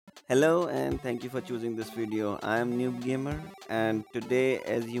Hello and thank you for choosing this video. I am NewB Gamer, and today,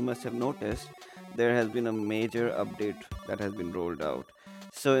 as you must have noticed, there has been a major update that has been rolled out.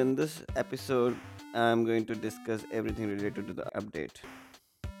 So in this episode, I'm going to discuss everything related to the update.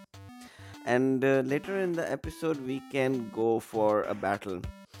 And later in the episode, we can go for a battle.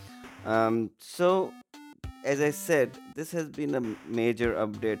 So as I said, this has been a major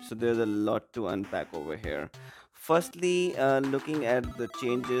update, so there's a lot to unpack over here. Firstly, looking at the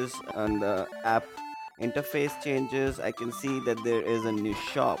changes on the app interface changes, I can see that there is a new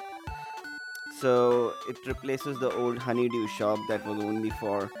shop. So it replaces the old honeydew shop that was only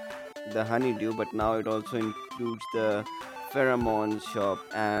for the honeydew, but now it also includes the pheromone shop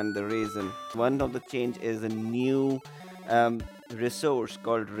and the resin. One of the change is a new resource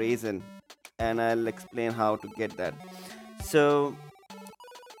called Resin, and I'll explain how to get that. So,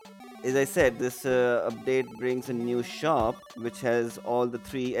 as I said, this update brings a new shop which has all the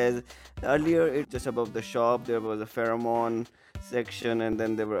three. As earlier, it just above the shop there was a pheromone section, and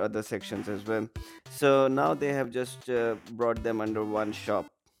then there were other sections as well. So now they have just brought them under one shop.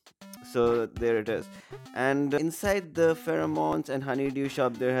 So there it is. And inside the pheromones and honeydew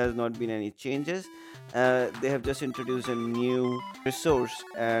shop, there has not been any changes. They have just introduced a new resource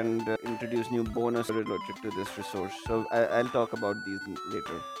and introduced new bonus related to this resource. So I'll talk about these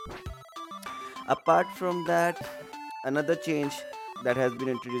later. Apart from that, another change that has been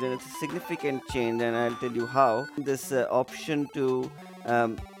introduced, and it's a significant change, and I'll tell you how. This option to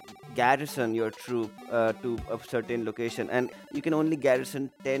garrison your troop to a certain location, and you can only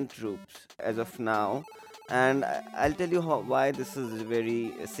garrison 10 troops as of now. And I'll tell you why this is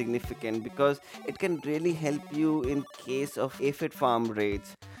very significant, because it can really help you in case of aphid farm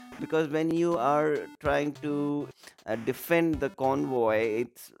raids. Because when you are trying to defend the convoy,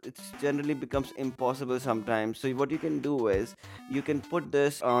 it's generally becomes impossible sometimes. So what you can do is you can put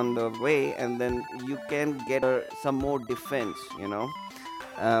this on the way, and then you can get some more defense,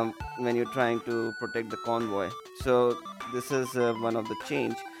 when you're trying to protect the convoy. So this is one of the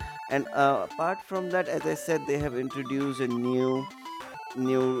change. And apart from that, as I said, they have introduced a new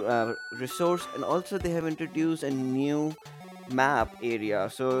resource, and also they have introduced a new map area.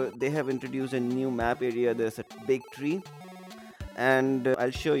 So they have introduced a new map area. There's a big tree, and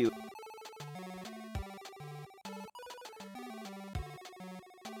I'll show you.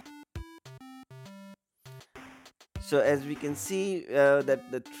 So as we can see,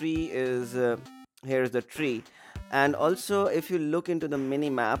 that the tree is here is the tree. And also, if you look into the mini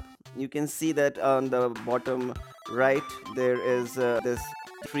map, you can see that on the bottom right there is this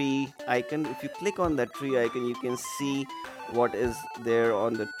tree icon. If you click on that tree icon, you can see what is there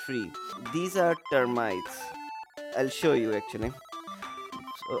on the tree. These are termites. I'll show you actually.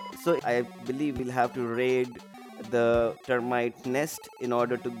 So I believe we'll have to raid the termite nest in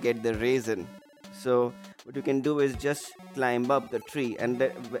order to get the resin. So what you can do is just climb up the tree, and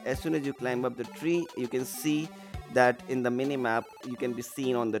as soon as you climb up the tree, you can see that in the mini map you can be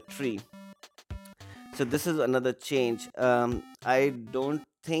seen on the tree. So this is another change. I don't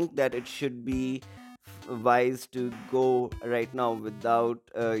think that it should be wise to go right now without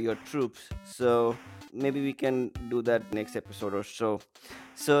your troops. So maybe we can do that next episode or so.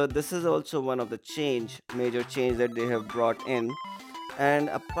 So this is also one of the major change that they have brought in. And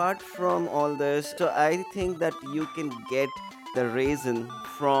apart from all this, so I think that you can get the raisin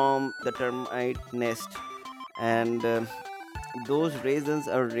from the termite nest, and those raisins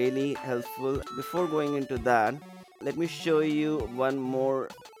are really helpful. Before going into that, let me show you one more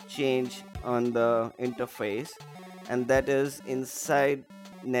change on the interface, and that is inside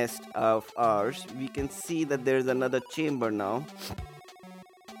nest of ours. We can see that there's another chamber now.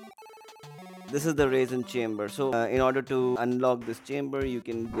 This is the resin chamber. So in order to unlock this chamber, you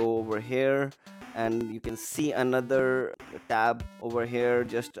can go over here, and you can see another tab over here.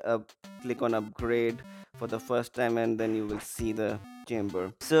 Just click on upgrade for the first time, and then you will see the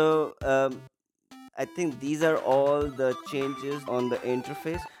chamber. So I think these are all the changes on the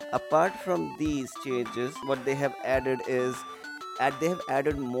interface. Apart from these changes, what they have added is they have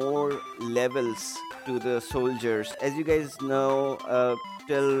added more levels to the soldiers. As you guys know,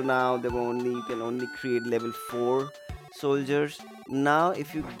 till now there were only you can only create level 4 soldiers. Now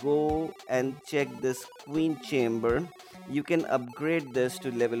if you go and check this queen chamber, you can upgrade this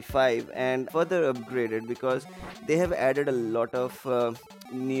to level 5 and further upgrade it, because they have added a lot of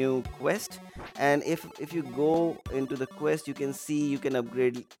new quest. And if you go into the quest, you can see you can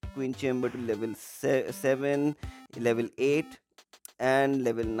upgrade queen chamber to level 7, level 8, and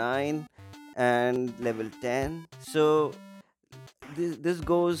level 9, and level 10. So this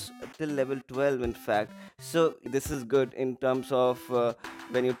goes till level 12 in fact. So this is good in terms of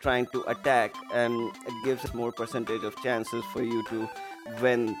when you're trying to attack, and it gives more percentage of chances for you to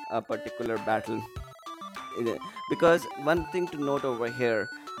win a particular battle. Uh, because one thing to note over here,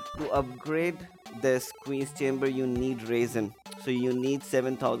 to upgrade this queen's chamber you need Resin. So you need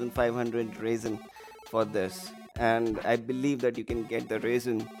 7500 Resin for this, and I believe that you can get the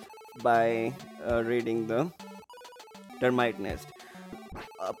Resin by raiding the termite nest.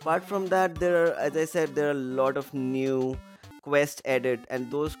 Apart from that, there are, as I said, there are a lot of new quests added, and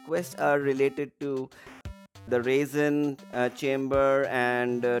those quests are related to the Resin chamber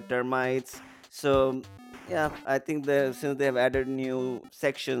and termites. So yeah, I think that since they have added new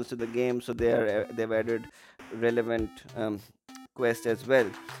sections to the game, so they've added relevant quest as well.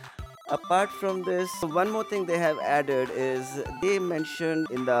 Apart from this, one more thing they have added is they mentioned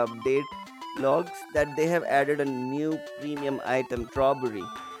in the update logs that they have added a new premium item, strawberry,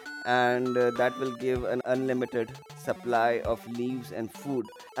 and that will give an unlimited supply of leaves and food.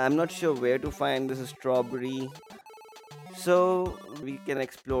 I'm not sure where to find this strawberry, so we can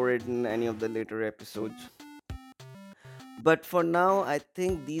explore it in any of the later episodes. But for now, I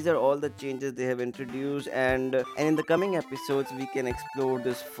think these are all the changes they have introduced, and in the coming episodes we can explore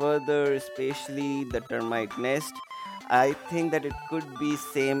this further, especially the termite nest. I think that it could be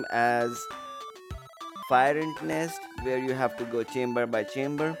same as fire ant nest, where you have to go chamber by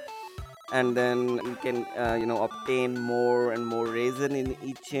chamber, and then you can obtain more and more resin in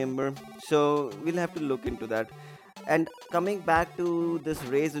each chamber. So we'll have to look into that. And coming back to this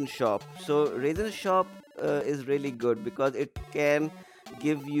raisin shop, so raisin shop is really good because it can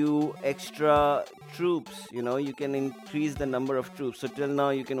give you extra troops. You can increase the number of troops. So till now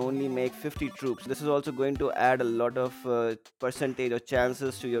you can only make 50 troops. This is also going to add a lot of percentage or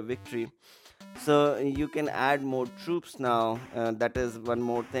chances to your victory. So you can add more troops now. That is one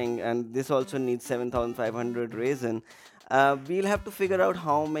more thing, and this also needs 7500 raisin. We'll have to figure out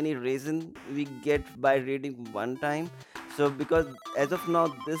how many raisin we get by raiding one time. So because as of now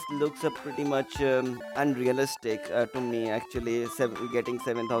this looks a pretty much unrealistic to me actually, getting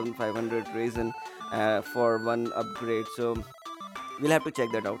 7500 raisin for one upgrade. So we'll have to check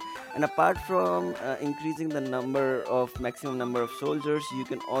that out. And apart from increasing the maximum number of soldiers, you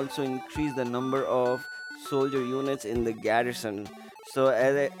can also increase the number of soldier units in the garrison. So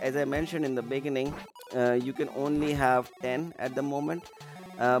as I mentioned in the beginning, you can only have 10 at the moment,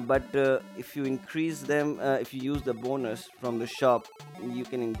 but if you increase them, if you use the bonus from the shop, you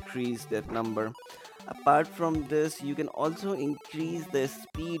can increase that number. Apart from this, you can also increase the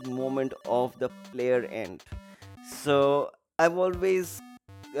speed moment of the player end. So I've always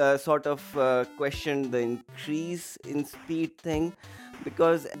sort of questioned the increase in speed thing,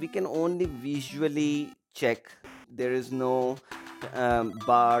 because we can only visually check. There is no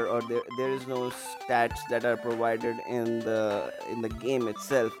bar, or there is no stats that are provided in the game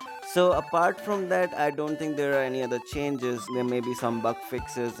itself. So apart from that, I don't think there are any other changes. There may be some bug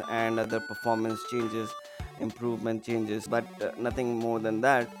fixes and other performance changes, improvement changes, but nothing more than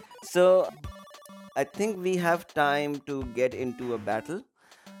that. So I think we have time to get into a battle.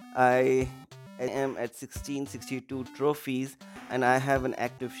 I am at 1662 trophies, and I have an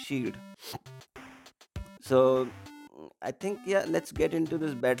active shield. So I think, yeah, let's get into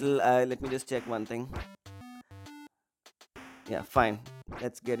this battle. Let me just check one thing. Yeah, fine.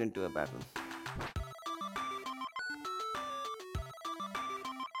 Let's get into a battle.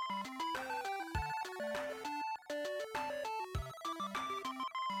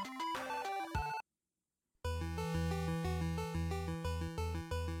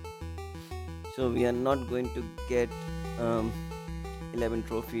 So we are not going to get um, 11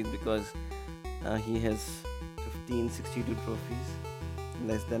 trophies because he has 1562 trophies,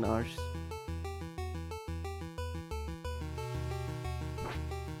 less than ours.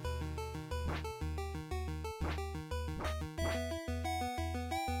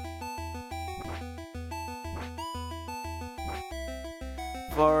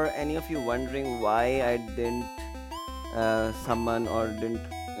 For any of you wondering why I didn't summon or didn't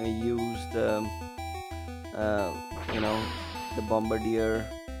use uh, you know the bombardier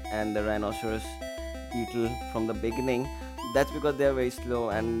and the rhinoceros beetle from the beginning, that's because they are very slow,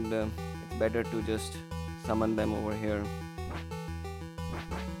 and it's better to just summon them over here.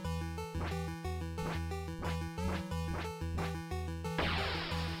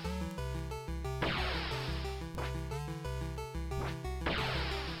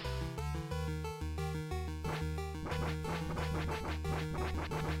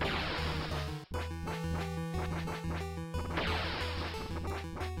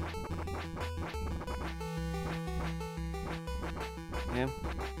 Okay,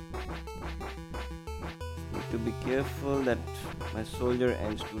 need to be careful that my soldier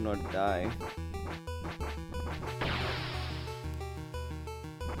ants do not die.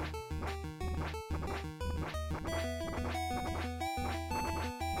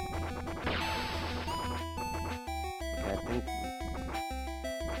 Okay, I think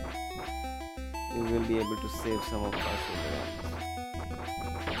we will be able to save some of our soldier ants.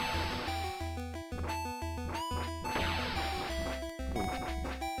 Cool.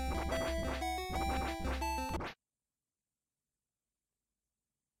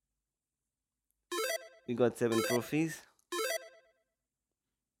 We got 7 trophies.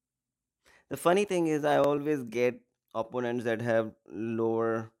 The funny thing is, I always get opponents that have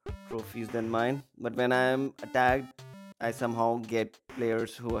lower trophies than mine, but when I'm attacked, I somehow get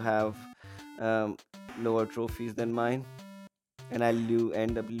players who have um, lower trophies than mine, and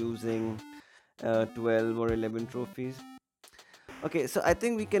end up losing 12 or 11 trophies. Okay, so I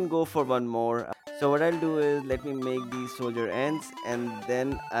think we can go for one more. So, what I'll do is let me make these soldier ants, and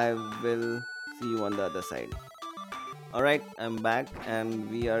then I will see you on the other side. Alright, I'm back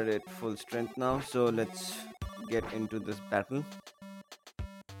and we are at full strength now, so let's get into this battle.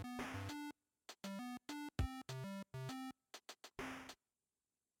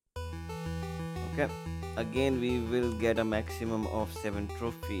 Okay, again, we will get a maximum of 7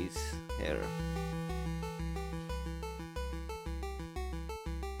 trophies here.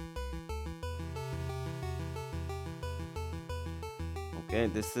 Okay,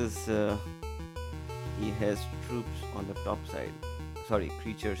 this is he has troops on the top side. Sorry,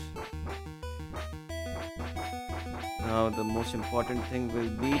 creatures. Now, the most important thing will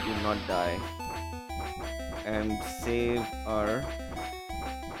be to not die and save our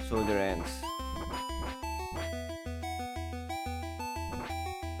soldier ants.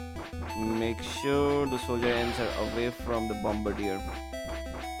 Make sure the soldier ants are away from the bombardier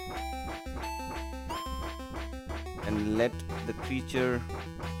and let the creatures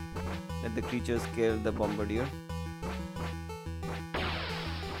kill the bombardier.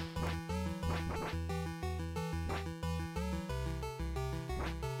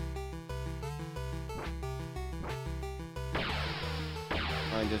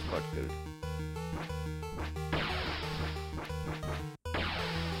 I just got killed.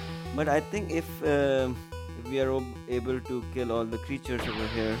 But I think if we are able to kill all the creatures over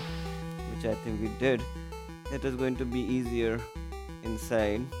here, which I think we did, it is going to be easier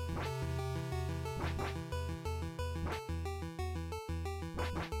inside.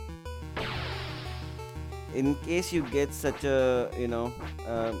 In case you get such a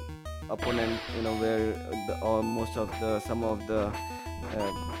opponent, where or most of the some of the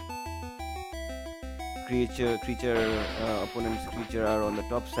uh, opponent's creature are on the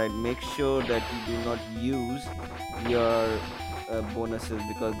top side, make sure that you do not use your bonuses,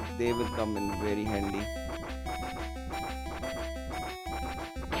 because they will come in very handy.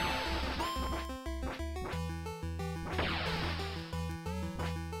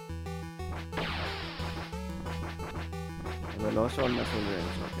 I lost all my soldier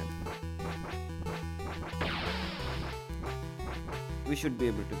ends. Okay, we should be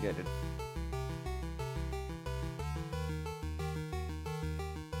able to get it.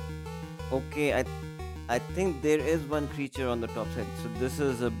 Okay, I think there is one creature on the top side. So this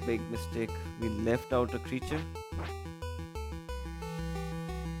is a big mistake. We left out a creature.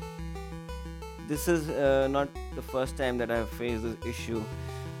 This is not the first time that I have faced this issue.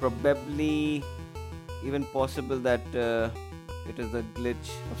 Probably even possible that it is a glitch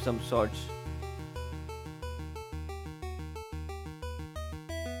of some sorts.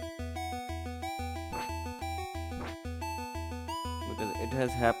 Because it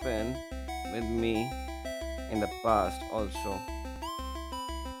has happened with me in the past also.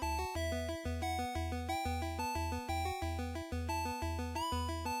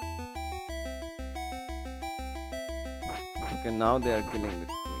 Okay, now they are killing the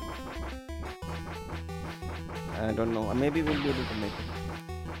queen. I don't know. Maybe we'll be able to make it.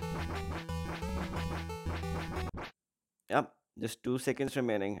 Yep, just 2 seconds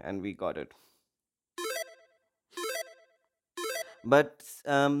remaining, and we got it. But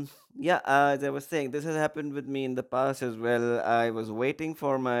yeah, as I was saying, this has happened with me in the past as well. I was waiting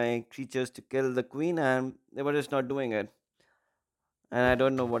for my creatures to kill the queen, and they were just not doing it. And I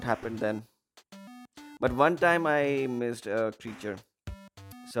don't know what happened then. But one time I missed a creature,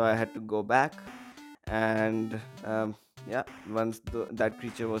 so I had to go back, and yeah, once that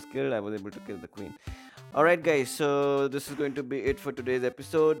creature was killed, I was able to kill the queen. Alright, guys, so this is going to be it for today's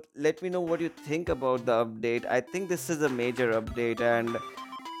episode. Let me know what you think about the update. I think this is a major update, and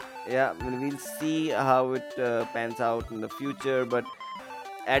yeah, we'll see how it pans out in the future. But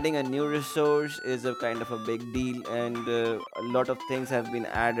adding a new resource is a kind of a big deal, and a lot of things have been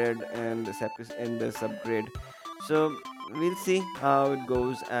added in this upgrade. So we'll see how it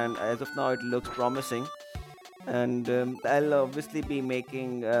goes, and as of now it looks promising. And I'll obviously be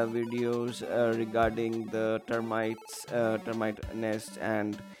making videos regarding the termite nest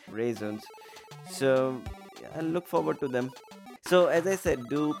and raisins. So yeah, I look forward to them. So as I said,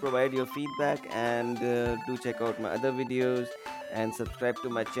 do provide your feedback, and do check out my other videos, and subscribe to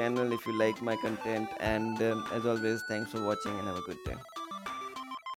my channel if you like my content. And as always, thanks for watching and have a good day.